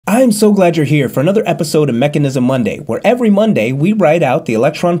am so glad you're here for another episode of Mechanism Monday, where every Monday we write out the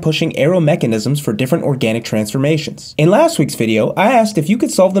electron-pushing arrow mechanisms for different organic transformations. In last week's video, I asked if you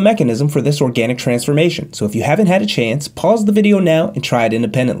could solve the mechanism for this organic transformation, so if you haven't had a chance, pause the video now and try it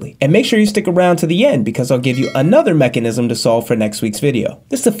independently. And make sure you stick around to the end because I'll give you another mechanism to solve for next week's video.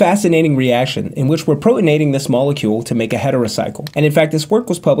 This is a fascinating reaction in which we're protonating this molecule to make a heterocycle. And in fact, this work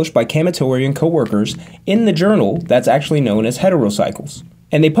was published by Kamatori and co-workers in the journal that's actually known as Heterocycles.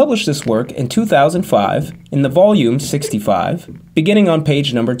 And they published this work in 2005 in the volume 65, beginning on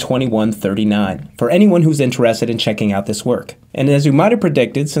page number 2139, for anyone who's interested in checking out this work. And as you might have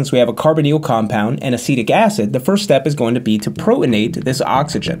predicted, since we have a carbonyl compound and acetic acid, the first step is going to be to protonate this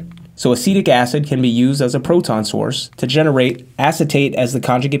oxygen. So acetic acid can be used as a proton source to generate acetate as the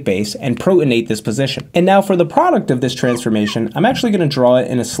conjugate base and protonate this position. And now for the product of this transformation, I'm actually going to draw it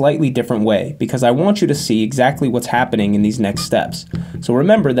in a slightly different way because I want you to see exactly what's happening in these next steps. So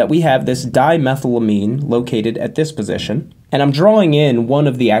remember that we have this dimethylamine located at this position, and I'm drawing in one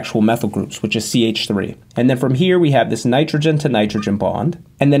of the actual methyl groups, which is CH3. And then from here we have this nitrogen to nitrogen bond,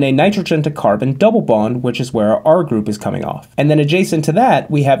 and then a nitrogen to carbon double bond, which is where our R group is coming off. And then adjacent to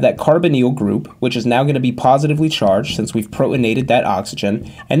that, we have that carbonyl group, which is now going to be positively charged since we've protonated that oxygen,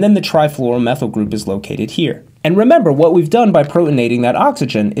 and then the trifluoromethyl group is located here. And remember, what we've done by protonating that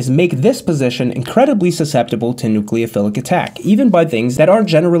oxygen is make this position incredibly susceptible to nucleophilic attack, even by things that aren't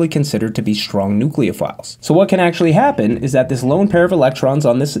generally considered to be strong nucleophiles. So what can actually happen is that this lone pair of electrons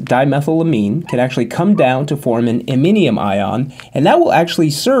on this dimethylamine can actually come down to form an iminium ion, and that will actually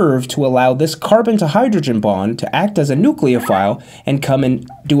serve to allow this carbon to hydrogen bond to act as a nucleophile and come and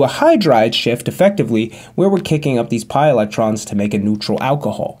do a hydride shift effectively, where we're kicking up these pi electrons to make a neutral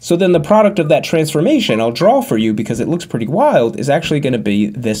alcohol. So then the product of that transformation, I'll draw for you because it looks pretty wild, is actually going to be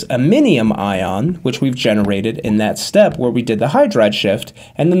this iminium ion, which we've generated in that step where we did the hydride shift,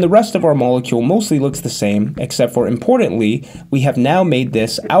 and then the rest of our molecule mostly looks the same, except for, importantly, we have now made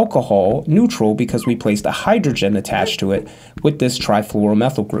this alcohol neutral because we placed a hydrogen attached to it with this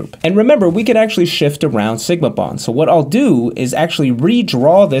trifluoromethyl group. And remember, we can actually shift around sigma bonds. So what I'll do is actually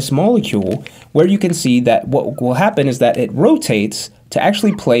redraw this molecule where you can see that what will happen is that it rotates to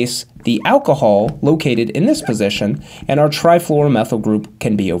actually place the alcohol located in this position, and our trifluoromethyl group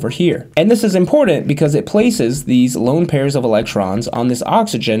can be over here. And this is important because it places these lone pairs of electrons on this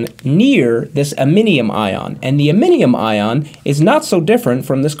oxygen near this iminium ion. And the iminium ion is not so different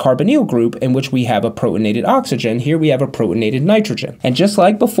from this carbonyl group in which we have a protonated oxygen. Here we have a protonated nitrogen. And just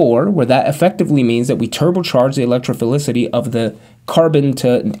like before, where that effectively means that we turbocharge the electrophilicity of the carbon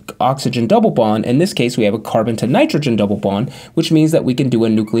to oxygen double bond, in this case we have a carbon to nitrogen double bond, which means that we can do a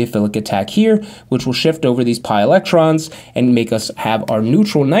nucleophilic attack here, which will shift over these pi electrons and make us have our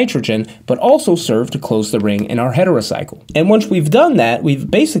neutral nitrogen, but also serve to close the ring in our heterocycle. And once we've done that, we've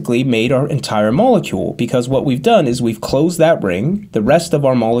basically made our entire molecule, because what we've done is we've closed that ring, the rest of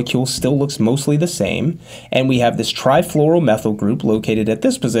our molecule still looks mostly the same, and we have this trifluoromethyl group located at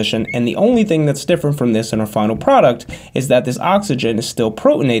this position, and the only thing that's different from this in our final product is that this oxygen is still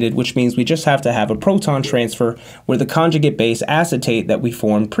protonated, which means we just have to have a proton transfer where the conjugate base acetate that we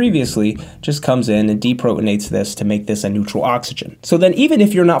formed previously just comes in and deprotonates this to make this a neutral oxygen. So then, even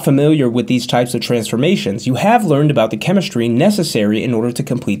if you're not familiar with these types of transformations, you have learned about the chemistry necessary in order to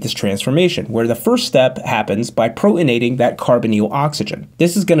complete this transformation, where the first step happens by protonating that carbonyl oxygen.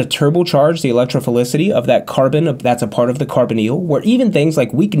 This is going to turbocharge the electrophilicity of that carbon that's a part of the carbonyl, where even things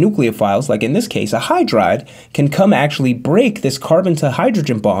like weak nucleophiles, like in this case a hydride, can come actually break this carbon to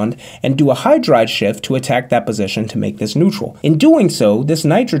hydrogen bond and do a hydride shift to attack that position to make this neutral. In doing so, this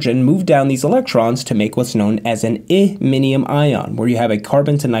nitrogen moved down these electrons to make what's known as an iminium ion, where you have a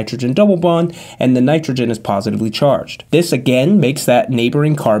carbon to nitrogen double bond and the nitrogen is positively charged. This again makes that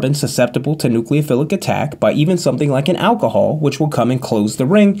neighboring carbon susceptible to nucleophilic attack by even something like an alcohol, which will come and close the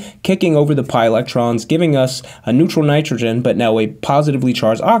ring, kicking over the pi electrons, giving us a neutral nitrogen but now a positively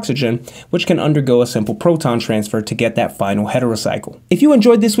charged oxygen, which can undergo a simple proton transfer to get that final heterocycle. If you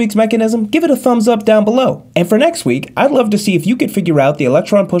enjoyed this week's mechanism, give it a thumbs up down below. And for next week, I'd love to see if you could figure out the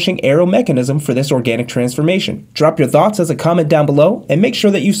electron-pushing arrow mechanism for this organic transformation. Drop your thoughts as a comment down below, and make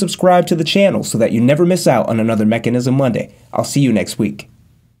sure that you subscribe to the channel so that you never miss out on another Mechanism Monday. I'll see you next week.